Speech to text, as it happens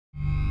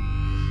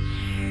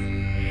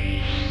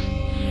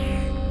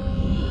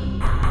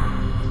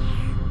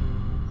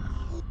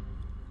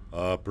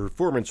A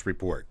performance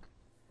report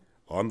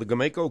on the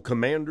GOMACO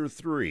Commander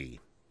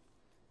 3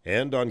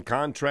 and on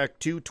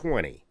Contract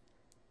 220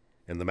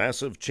 and the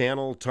massive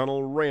Channel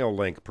Tunnel Rail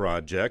Link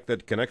project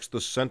that connects the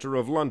center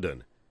of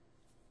London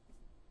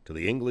to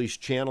the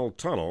English Channel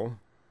Tunnel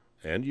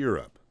and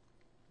Europe.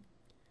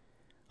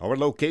 Our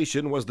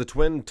location was the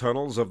twin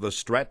tunnels of the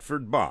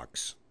Stratford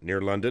Box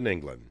near London,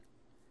 England.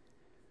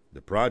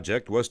 The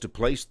project was to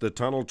place the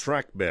tunnel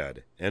trackbed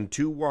and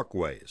 2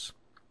 walkways.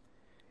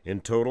 In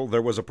total,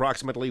 there was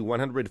approximately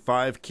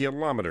 105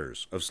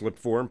 kilometers of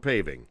slipform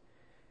paving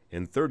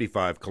and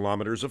 35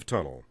 kilometers of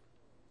tunnel.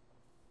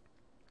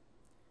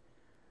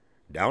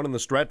 Down in the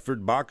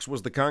Stratford Box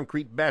was the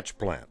concrete batch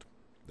plant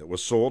that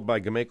was sold by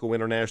GOMACO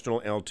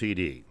International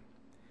Ltd.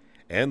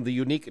 and the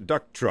unique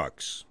duct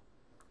trucks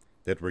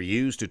that were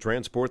used to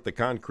transport the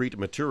concrete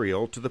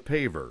material to the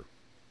paver,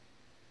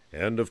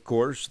 and, of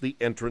course, the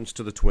entrance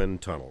to the twin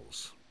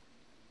tunnels.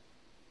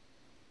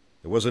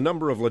 There was a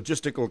number of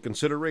logistical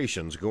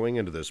considerations going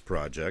into this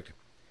project.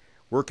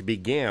 Work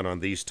began on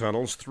these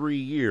tunnels 3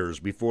 years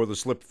before the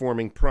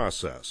slip-forming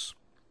process.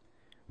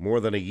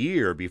 More than a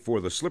year before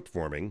the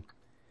slip-forming,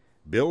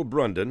 Bill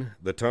Brunden,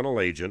 the tunnel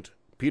agent,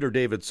 Peter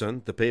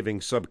Davidson, the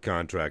paving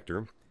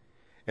subcontractor,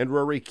 and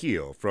Rory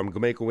Keel from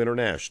GOMACO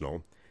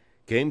International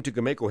came to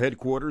GOMACO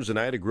headquarters in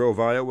Ida Grove,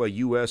 Iowa,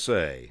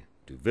 USA,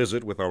 to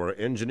visit with our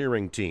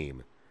engineering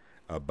team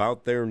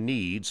about their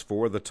needs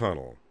for the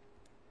tunnel.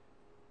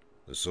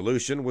 The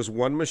solution was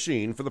one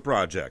machine for the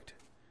project,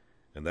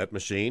 and that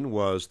machine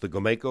was the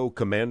GOMACO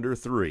Commander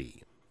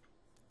 3.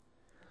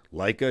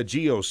 Leica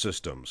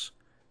Geosystems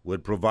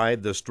would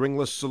provide the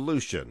stringless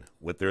solution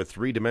with their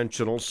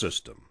three-dimensional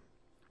system.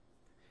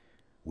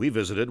 We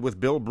visited with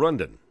Bill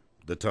Brunden,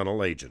 the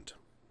tunnel agent.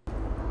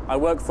 I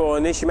work for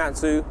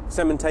Nishimatsu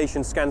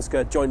Cementation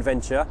Skanska joint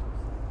venture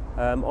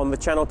on the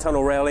Channel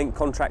Tunnel Rail Link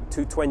Contract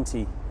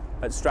 220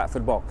 at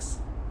Stratford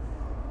Box.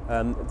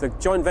 The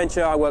joint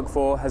venture I work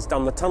for has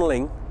done the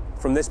tunnelling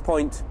from this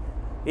point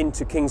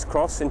into King's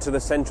Cross, into the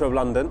centre of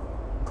London.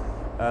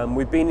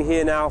 We've been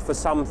here now for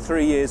some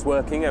 3 years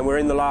working, and we're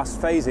in the last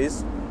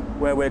phases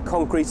where we're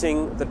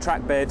concreting the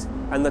trackbed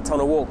and the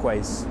tunnel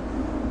walkways.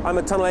 I'm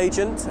a tunnel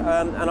agent,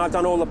 and I've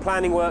done all the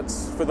planning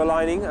works for the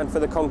lining and for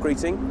the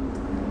concreting,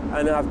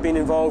 and I've been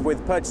involved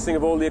with purchasing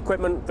of all the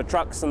equipment, the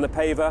trucks and the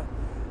paver,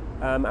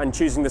 and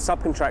choosing the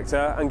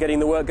subcontractor and getting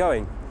the work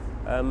going.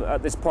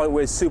 At this point,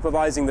 we're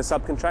supervising the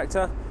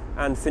subcontractor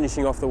and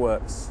finishing off the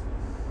works.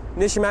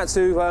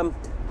 Nishimatsu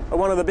are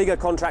one of the bigger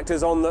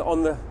contractors on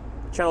the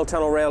Channel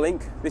Tunnel Rail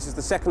Link. This is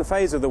the second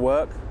phase of the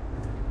work,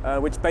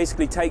 which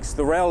basically takes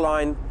the rail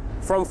line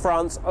from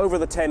France over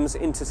the Thames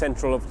into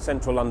central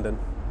London.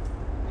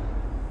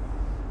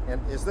 And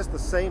is this the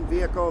same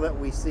vehicle that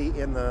we see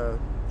in the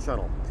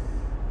tunnel?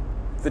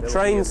 The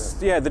trains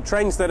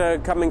that are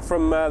coming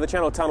from the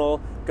Channel Tunnel,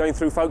 going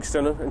through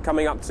Folkestone and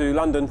coming up to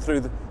London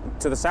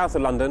to the south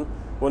of London,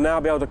 will now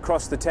be able to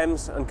cross the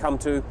Thames and come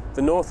to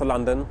the north of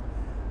London,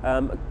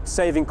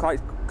 saving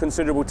quite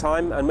considerable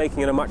time and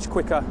making it a much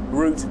quicker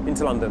route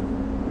into London.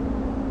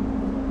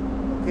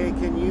 Okay,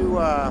 can you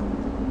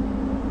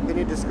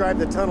describe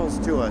the tunnels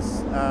to us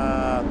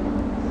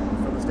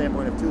from the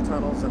standpoint of 2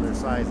 tunnels and their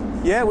size?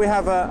 Yeah, we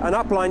have an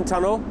upline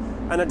tunnel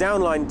and a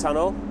downline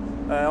tunnel.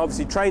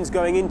 Obviously trains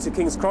going into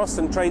King's Cross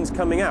and trains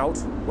coming out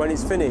when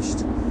it's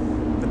finished.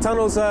 The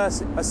tunnels are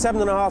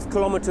 7.5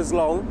 kilometres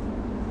long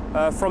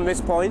from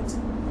this point,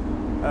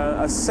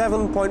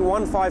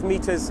 7.15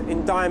 metres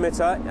in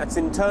diameter, that's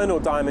internal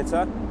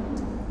diameter.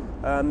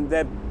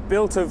 They're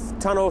built of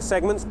tunnel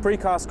segments,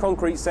 precast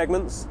concrete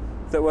segments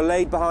that were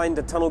laid behind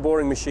a tunnel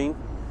boring machine.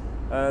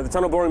 The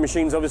tunnel boring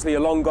machines obviously are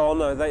long gone.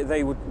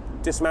 They were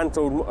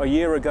dismantled a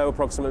year ago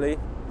approximately.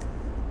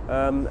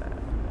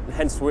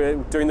 Hence we're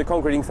doing the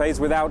concreting phase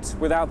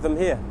without them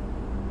here.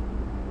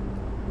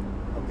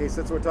 Okay,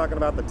 since we're talking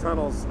about the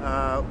tunnels,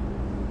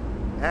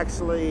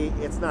 actually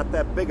it's not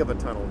that big of a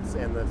tunnel,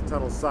 and the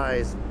tunnel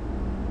size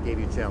gave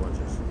you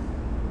challenges.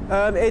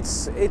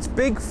 It's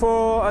big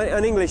for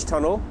an English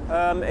tunnel.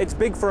 It's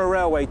big for a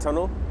railway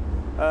tunnel.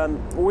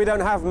 We don't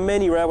have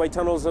many railway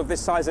tunnels of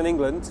this size in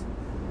England.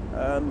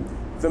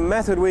 The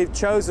method we've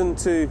chosen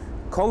to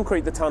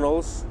concrete the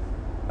tunnels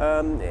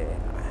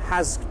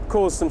has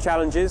caused some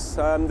challenges.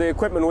 The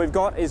equipment we've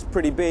got is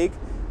pretty big,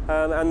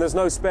 and there's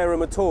no spare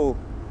room at all.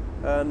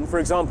 For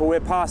example,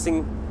 we're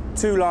passing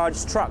 2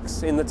 large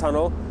trucks in the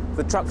tunnel.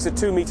 The trucks are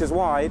 2 metres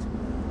wide,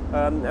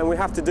 and we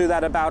have to do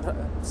that about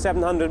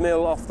 700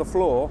 mil off the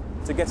floor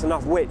to get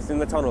enough width in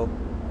the tunnel.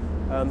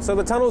 So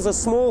the tunnels are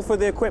small for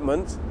the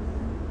equipment,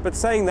 but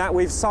saying that,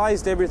 we've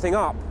sized everything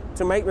up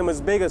to make them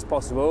as big as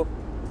possible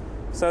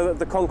so that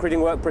the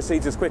concreting work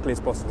proceeds as quickly as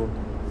possible.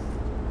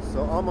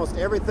 So almost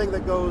everything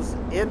that goes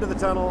into the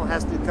tunnel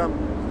has to come,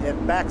 it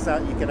backs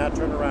out, you cannot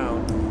turn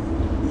around.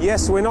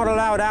 Yes, we're not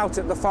allowed out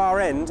at the far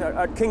end.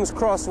 At King's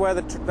Cross, where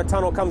the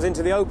tunnel comes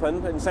into the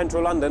open in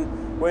central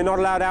London, we're not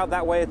allowed out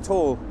that way at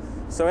all.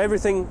 So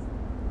everything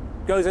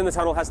goes in the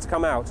tunnel has to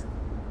come out.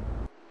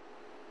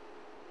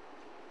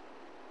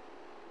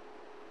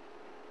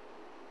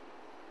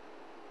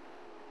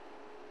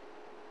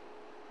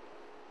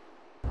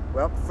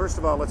 Well, first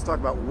of all, let's talk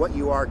about what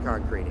you are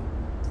concreting.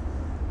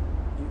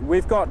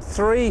 We've got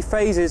 3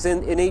 phases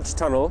in each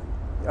tunnel.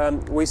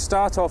 We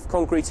start off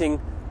concreting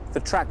the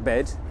track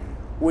bed,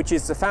 which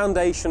is the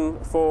foundation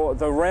for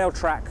the rail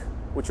track,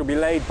 which will be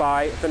laid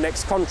by the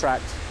next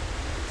contract.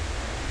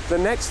 The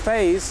next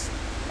phase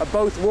are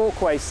both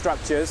walkway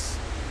structures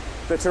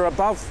that are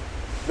above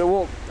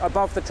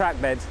the track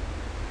bed.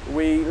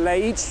 We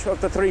lay each of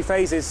the 3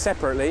 phases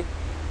separately.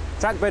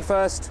 Track bed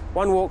first,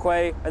 one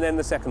walkway, and then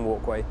the second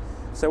walkway.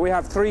 So we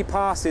have 3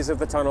 passes of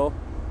the tunnel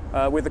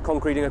with the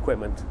concreting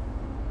equipment.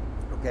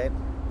 Okay,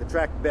 the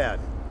track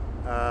bed,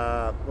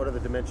 what are the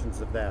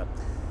dimensions of that?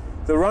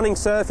 The running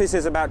surface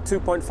is about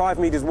 2.5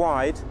 meters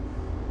wide.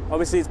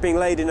 Obviously it's being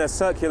laid in a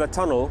circular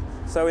tunnel,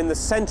 so in the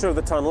center of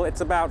the tunnel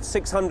it's about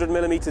 600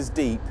 millimeters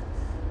deep.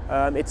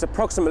 It's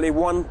approximately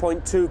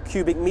 1.2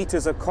 cubic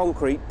meters of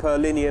concrete per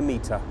linear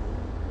meter.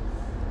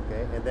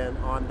 Okay, and then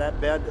on that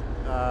bed,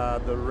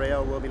 the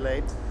rail will be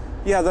laid?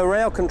 Yeah, the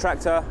rail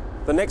contractor,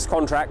 the next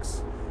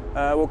contracts,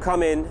 will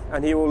come in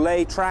and he will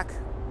lay track,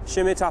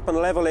 shim it up and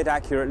level it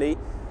accurately,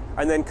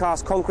 and then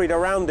cast concrete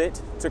around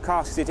it to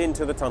cast it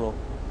into the tunnel.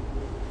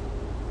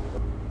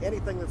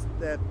 Anything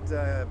that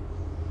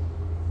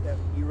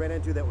you ran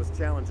into that was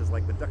challenges,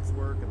 like the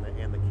ductwork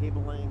and the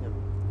cabling, and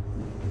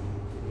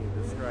can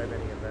you describe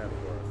any of that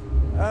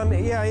for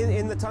us? Yeah,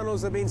 in the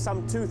tunnels there have been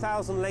some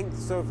 2,000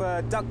 lengths of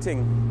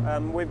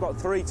ducting. We've got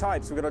 3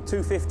 types. We've got a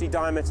 250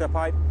 diameter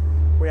pipe,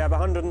 we have a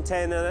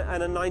 110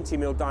 and a 90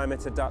 mil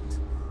diameter duct.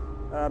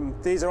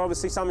 These are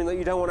obviously something that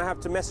you don't want to have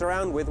to mess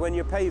around with when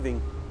you're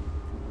paving.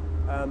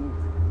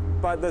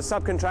 But the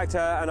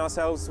subcontractor and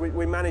ourselves,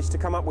 we managed to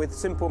come up with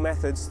simple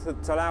methods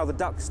to allow the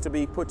ducts to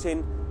be put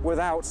in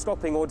without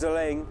stopping or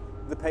delaying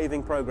the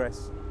paving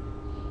progress.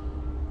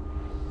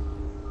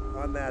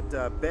 On that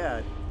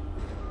bed,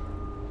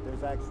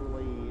 there's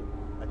actually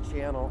a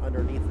channel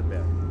underneath the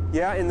bed.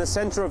 Yeah, in the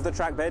center of the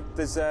track bed,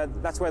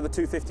 that's where the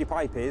 250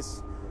 pipe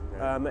is.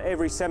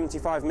 Every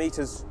 75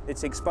 meters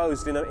it's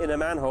exposed in a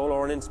manhole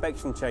or an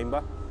inspection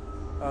chamber.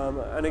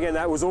 And again,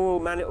 that was all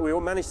we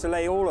all managed to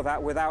lay all of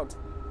that without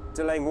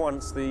delaying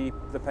once the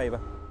paver.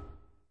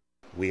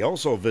 We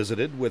also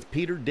visited with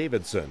Peter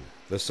Davidson,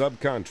 the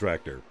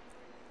subcontractor,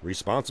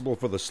 responsible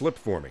for the slip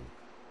forming,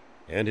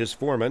 and his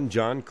foreman,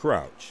 John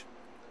Crouch.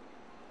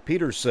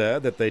 Peter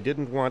said that they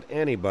didn't want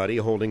anybody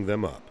holding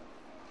them up.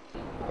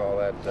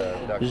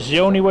 The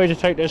only way to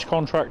take this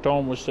contract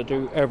on was to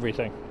do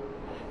everything.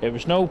 There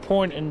was no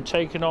point in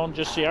taking on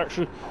just the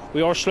actual...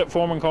 We are slip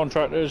forming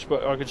contractors,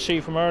 but I could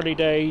see from early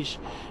days,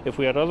 if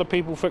we had other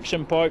people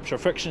fixing pipes or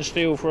fixing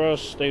steel for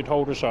us, they'd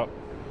hold us up.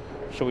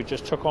 So we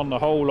just took on the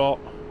whole lot.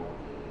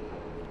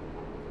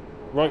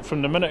 Right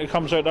from the minute it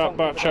comes out that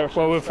batch,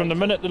 well, from the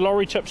minute the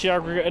lorry tips the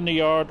aggregate in the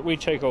yard, we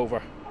take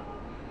over.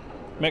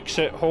 Mix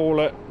it,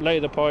 haul it, lay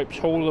the pipes,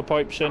 haul the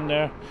pipes in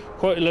there.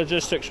 Quite the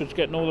logistics with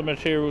getting all the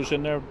materials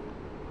in there,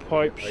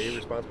 pipes. Are you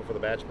responsible for the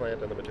batch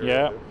plant and the material?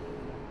 Yeah. Too?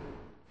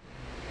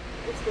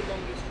 What's the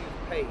longest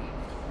you've paved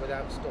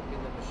without stopping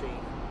the machine?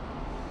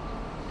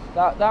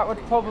 That would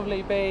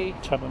probably be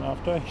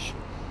 10.5 days.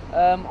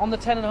 on the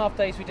 10.5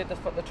 days we did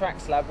the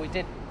track slab. We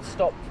did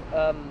stop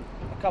a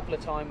couple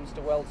of times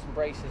to weld some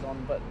braces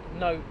on, but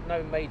no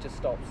major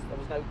stops. There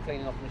was no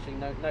cleaning off the machine,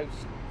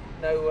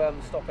 no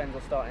stop ends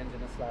or start ends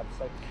in the slab.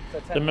 So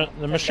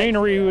the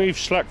machinery we've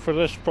selected for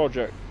this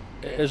project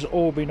has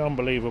all been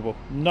unbelievable.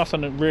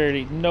 Nothing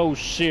really, no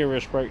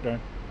serious breakdown.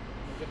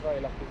 We've been very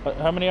lucky.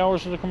 How many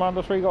hours has the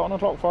Commander 3 got on the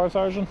clock?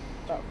 5,000?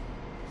 About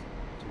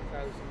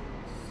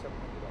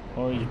 2,700.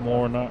 Oh, he's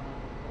more than that.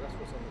 That's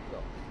what's on the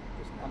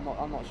clock.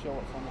 I'm not sure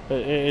what's on that.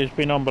 It's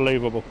been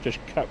unbelievable. Just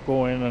kept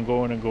going and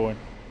going and going.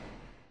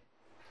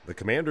 The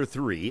Commander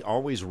 3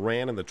 always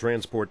ran in the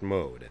transport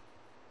mode.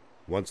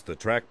 Once the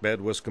track bed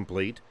was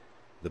complete,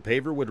 the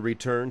paver would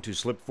return to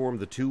slipform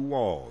the two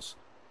walls,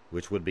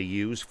 which would be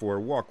used for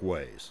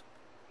walkways.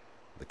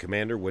 The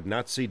Commander would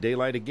not see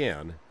daylight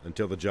again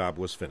until the job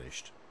was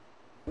finished.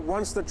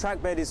 Once the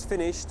track bed is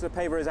finished, the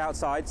paver is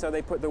outside, so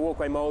they put the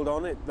walkway mould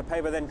on it. The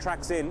paver then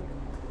tracks in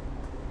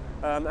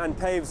and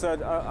paves a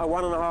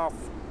 1.5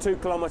 to 2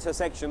 kilometre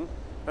section,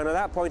 and at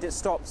that point it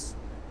stops.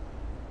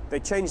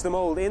 They change the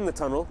mould in the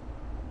tunnel.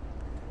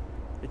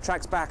 It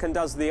tracks back and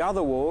does the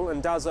other wall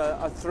and does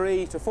a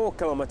 3 to 4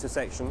 kilometre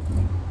section.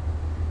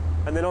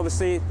 And then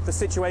obviously the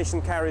situation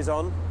carries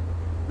on.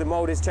 The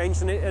mould is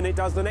changed and it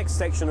does the next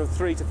section of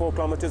 3 to 4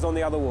 kilometres on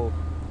the other wall.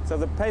 So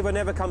the paver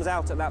never comes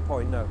out at that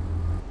point, no.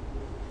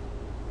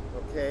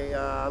 Okay,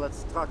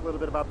 let's talk a little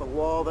bit about the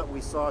wall that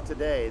we saw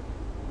today.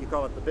 You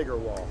call it the bigger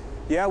wall.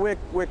 Yeah,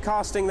 we're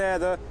casting there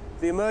the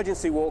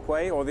emergency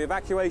walkway or the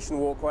evacuation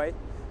walkway.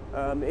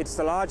 It's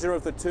the larger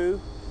of the two.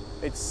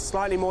 It's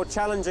slightly more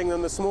challenging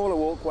than the smaller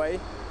walkway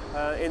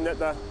in that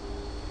the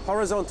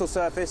horizontal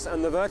surface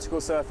and the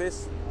vertical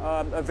surface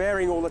are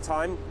varying all the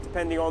time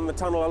depending on the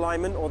tunnel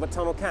alignment or the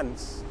tunnel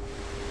cants.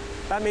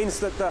 That means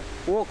that the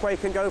walkway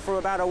can go from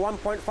about a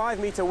 1.5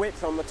 metre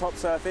width on the top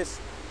surface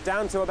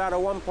down to about a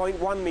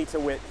 1.1 metre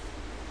width.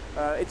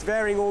 It's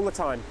varying all the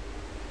time.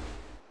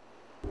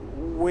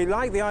 We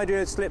like the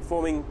idea of slip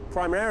forming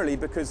primarily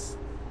because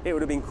it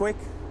would have been quick,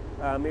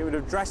 it would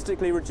have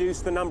drastically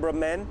reduced the number of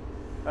men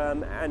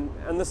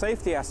and the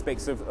safety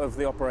aspects of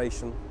the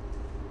operation.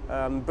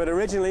 But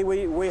originally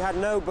we had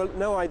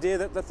no idea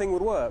that the thing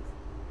would work.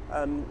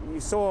 You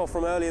saw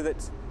from earlier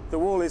that the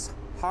wall is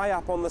high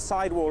up on the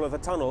side wall of a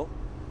tunnel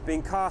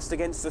being cast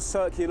against a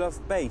circular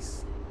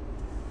base.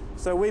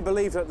 So we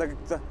believed that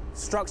the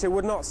structure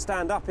would not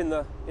stand up in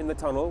the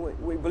tunnel.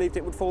 We believed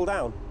it would fall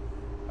down.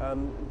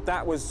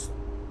 That was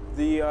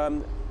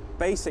the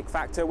basic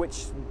factor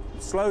which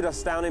slowed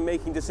us down in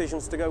making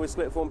decisions to go with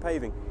slip form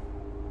paving.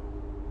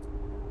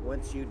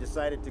 Once you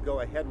decided to go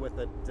ahead with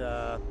it,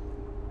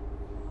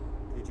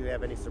 did you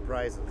have any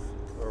surprises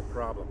or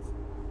problems?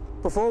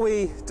 Before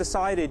we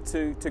decided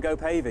to go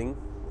paving,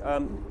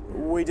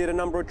 we did a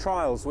number of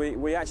trials.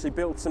 We actually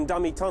built some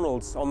dummy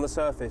tunnels on the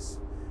surface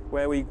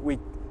where we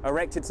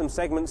erected some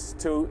segments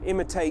to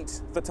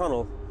imitate the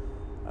tunnel,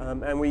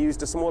 and we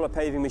used a smaller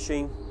paving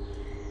machine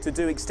to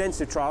do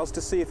extensive trials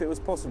to see if it was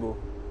possible.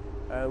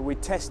 We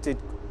tested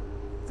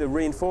the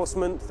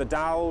reinforcement, the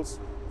dowels,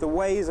 the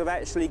ways of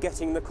actually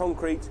getting the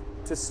concrete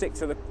to stick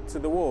to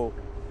the wall.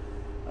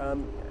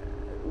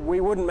 We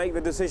wouldn't make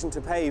the decision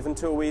to pave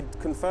until we'd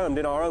confirmed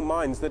in our own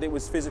minds that it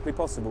was physically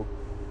possible.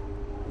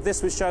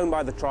 This was shown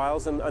by the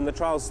trials, and the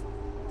trials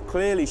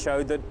clearly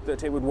showed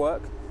that it would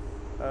work.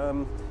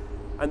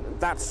 And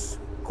that's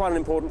quite an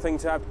important thing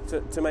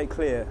to make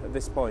clear at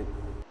this point.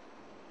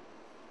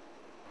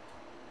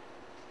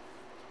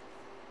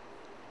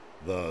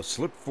 The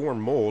slip form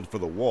mold for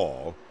the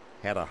wall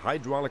had a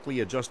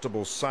hydraulically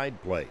adjustable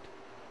side plate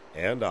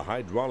and a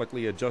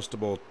hydraulically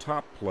adjustable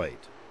top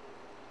plate.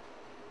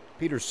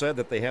 Peter said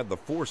that they had the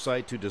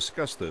foresight to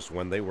discuss this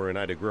when they were in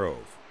Ida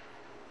Grove,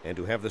 and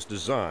to have this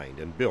designed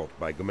and built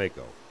by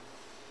GOMACO.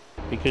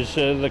 Because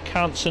the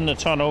cants in the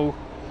tunnel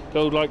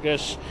go like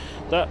this.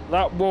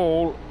 That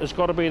wall has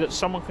got to be that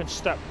someone can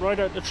step right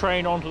out the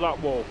train onto that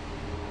wall.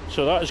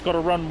 So that has got to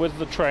run with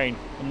the train.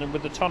 And then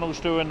with the tunnels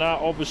doing that,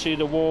 obviously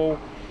the wall,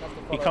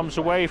 he comes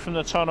away from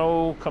the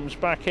tunnel, comes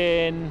back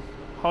in,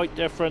 height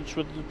difference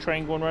with the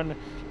train going around.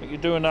 Like you're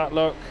doing that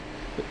look,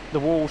 the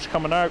wall's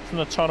coming out from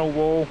the tunnel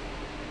wall,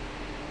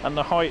 and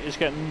the height is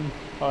getting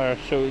higher.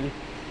 So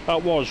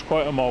that was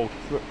quite a mould.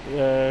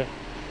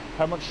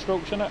 How much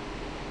strokes in it?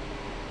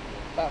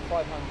 About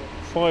 500.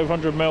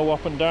 500 mil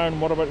up and down.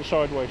 What about the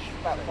sideways?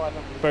 About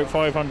 500. About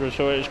 500,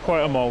 so it's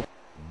quite a mould.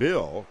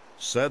 Bill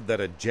said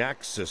that a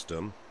jack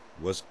system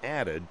was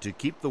added to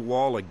keep the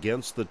wall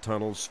against the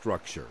tunnel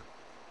structure.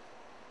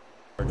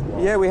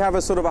 Yeah, we have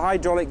a sort of a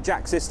hydraulic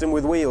jack system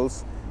with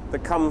wheels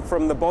that come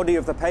from the body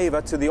of the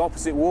paver to the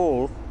opposite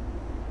wall,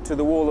 to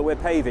the wall that we're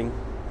paving.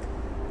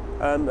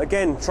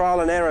 Again,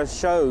 trial and error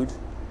showed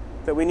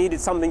that we needed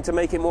something to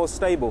make it more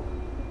stable.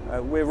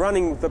 We're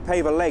running the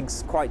paver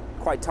legs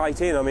quite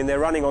tight in. I mean, they're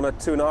running on a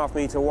 2.5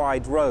 metre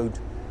wide road.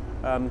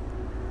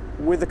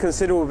 With the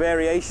considerable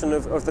variation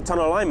of the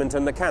tunnel alignment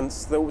and the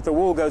cants, the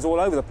wall goes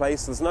all over the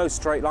place. There's no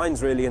straight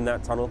lines really in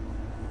that tunnel.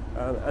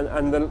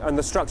 And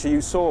the structure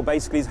you saw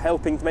basically is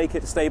helping to make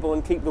it stable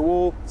and keep the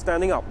wall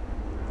standing up.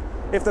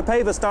 If the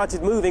paver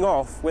started moving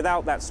off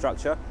without that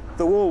structure,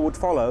 the wall would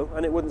follow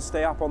and it wouldn't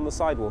stay up on the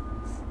sidewall.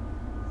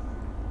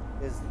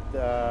 Is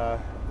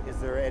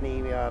there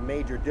any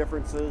major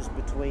differences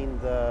between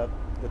the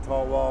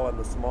tall wall and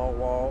the small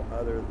wall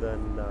other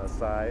than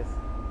size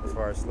as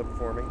far as slip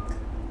forming?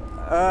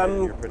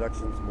 Your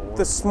production's more?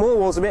 The small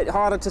wall's a bit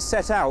harder to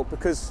set out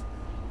because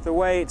the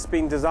way it's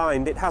been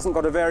designed, it hasn't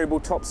got a variable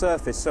top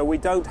surface, so we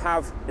don't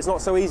have, it's not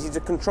so easy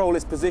to control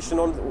its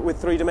position with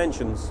 3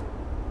 dimensions.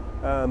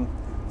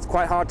 It's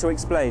quite hard to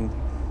explain.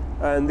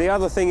 And the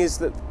other thing is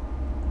that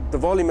the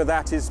volume of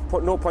that is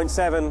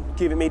 0.7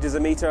 cubic meters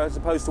a meter as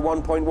opposed to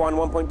 1.1,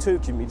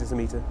 1.2 cubic meters a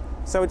meter.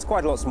 So it's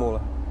quite a lot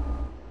smaller.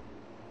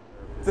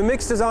 The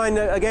mix design,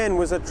 again,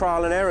 was a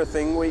trial and error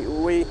thing.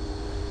 We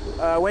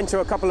went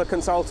to a couple of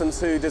consultants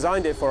who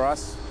designed it for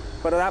us,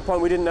 but at that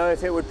point we didn't know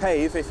if it would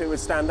pave, if it would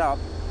stand up.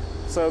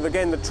 So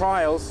again, the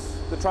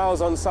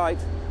trials on site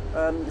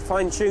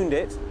fine-tuned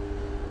it.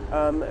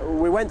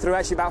 We went through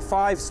actually about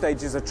 5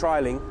 stages of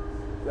trialling,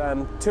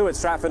 2 at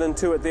Stratford and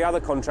 2 at the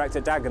other contract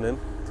at Dagenham.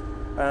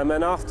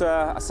 And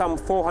after some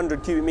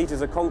 400 cubic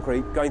meters of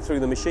concrete going through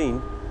the machine,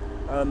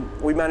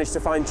 we managed to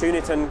fine-tune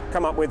it and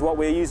come up with what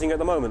we're using at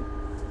the moment.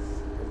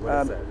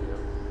 What is that?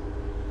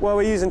 Well,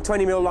 we're using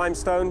 20 mil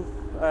limestone,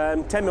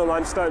 10 mil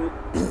limestone,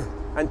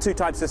 and 2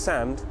 types of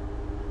sand.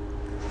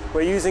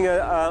 We're using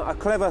a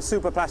clever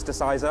super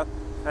plasticizer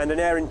and an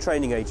air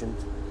entraining agent.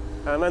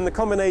 And the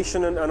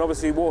combination and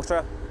obviously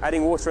water,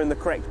 adding water in the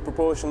correct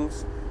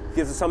proportions,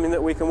 gives us something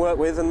that we can work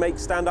with and make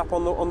stand up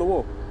on the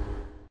wall.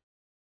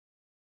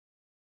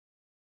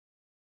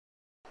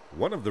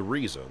 One of the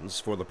reasons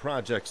for the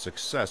project's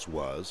success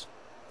was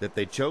that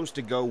they chose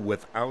to go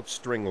without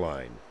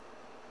stringline.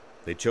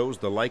 They chose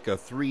the Leica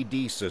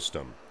 3D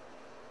system,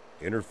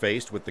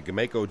 interfaced with the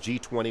GOMACO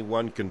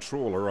G21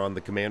 controller on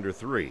the Commander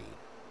 3.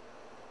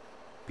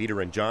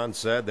 Peter and John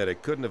said that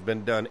it couldn't have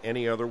been done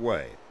any other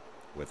way,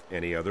 with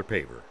any other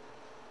paver.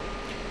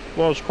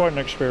 was quite an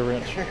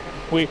experience.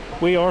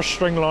 We are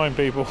string line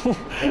people.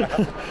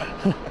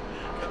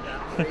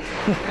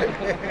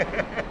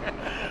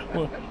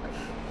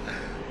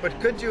 But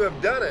could you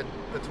have done it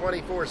the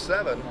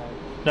 24/7?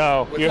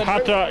 No, you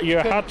had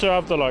to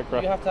have the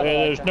Lycra. You have to have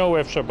There's Lycra. no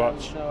ifs or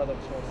buts. No other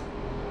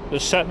choice. The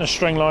setting a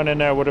string line in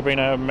there would have been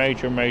a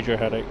major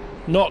headache.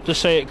 Not to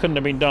say it couldn't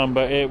have been done,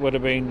 but it would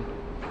have been.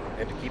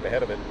 And to keep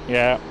ahead of it.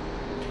 Yeah.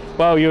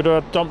 Well, you'd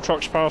have dump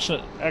trucks passing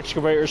it,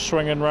 excavators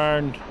swinging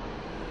round.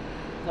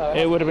 No,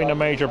 It would have been a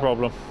major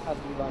problem. Has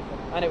to be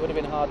Lycra. And it would have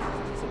been hard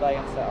to survey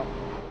and set up.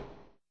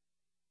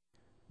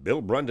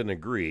 Bill Brunden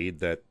agreed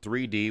that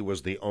 3D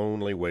was the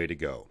only way to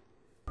go.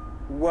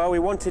 Well, we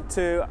wanted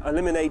to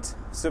eliminate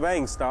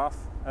surveying staff,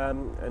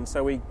 and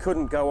so we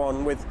couldn't go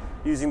on with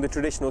using the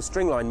traditional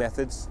stringline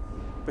methods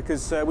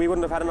because we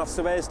wouldn't have had enough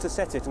surveyors to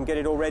set it and get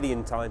it all ready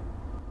in time.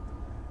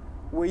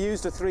 We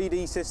used a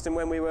 3D system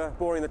when we were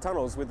boring the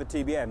tunnels with the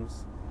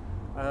TBMs,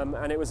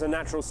 and it was a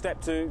natural step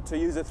to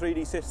use a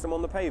 3D system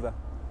on the paver.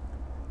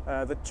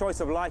 The choice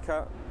of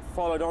Leica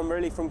followed on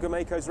really from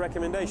GOMACO's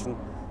recommendation.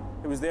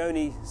 It was the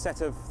only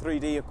set of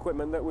 3D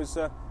equipment that was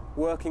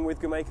working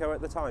with GOMACO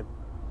at the time.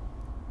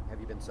 Have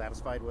you been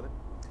satisfied with it?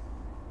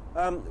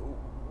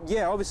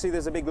 Yeah, obviously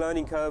there's a big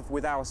learning curve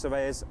with our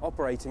surveyors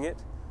operating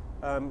it,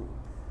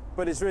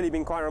 but it's really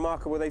been quite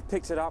remarkable. They've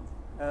picked it up.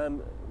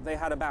 They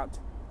had about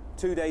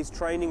 2 days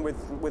training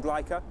with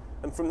Leica,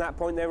 and from that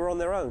point they were on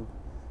their own.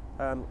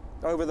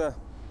 Over the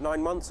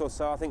 9 months or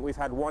so, I think we've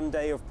had 1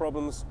 day of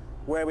problems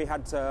where we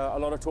had a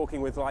lot of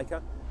talking with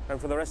Leica, and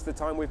for the rest of the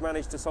time we've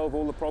managed to solve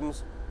all the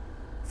problems,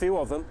 few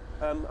of them,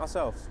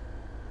 ourselves.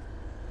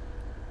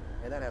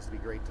 And that has to be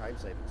great time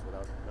savings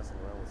without messing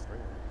around with string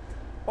line.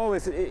 Oh,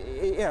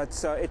 yeah,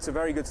 it's a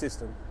very good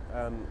system.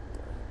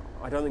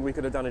 I don't think we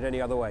could have done it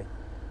any other way.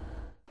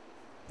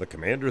 The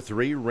Commander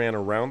 3 ran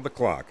around the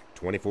clock,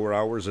 24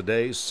 hours a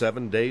day,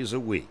 7 days a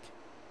week.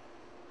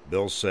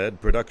 Bill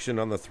said production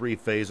on the 3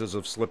 phases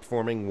of slip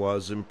forming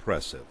was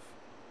impressive.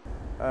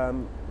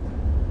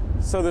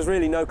 So there's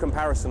really no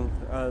comparison.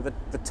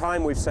 The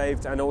time we've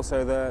saved and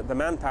also the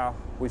manpower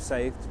we've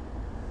saved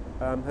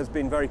has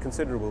been very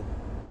considerable.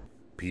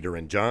 Peter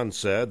and John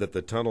said that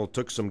the tunnel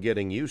took some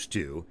getting used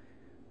to,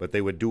 but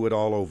they would do it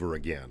all over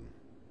again.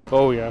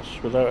 Oh yes,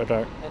 without a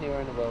doubt. Anywhere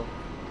in the world.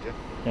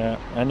 Yeah,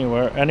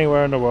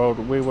 anywhere in the world,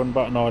 we wouldn't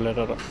bat an eyelid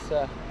at it.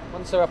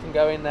 Once they're up and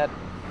going, they're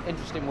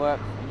interesting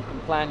work. You can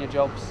plan your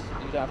jobs.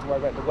 You don't have to worry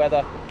about the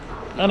weather.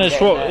 And it's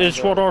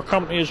what our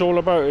company is all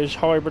about, is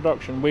high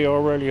production. We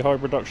are really high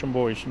production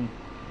boys, and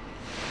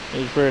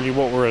it's really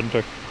what we're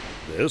into.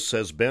 This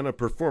has been a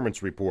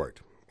performance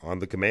report on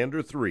the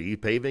Commander 3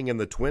 paving in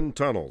the twin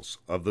tunnels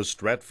of the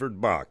Stratford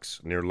Box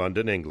near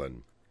London,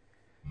 England.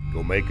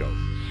 GOMACO,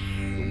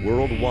 the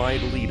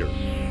worldwide leader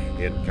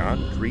in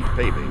concrete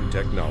paving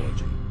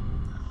technology.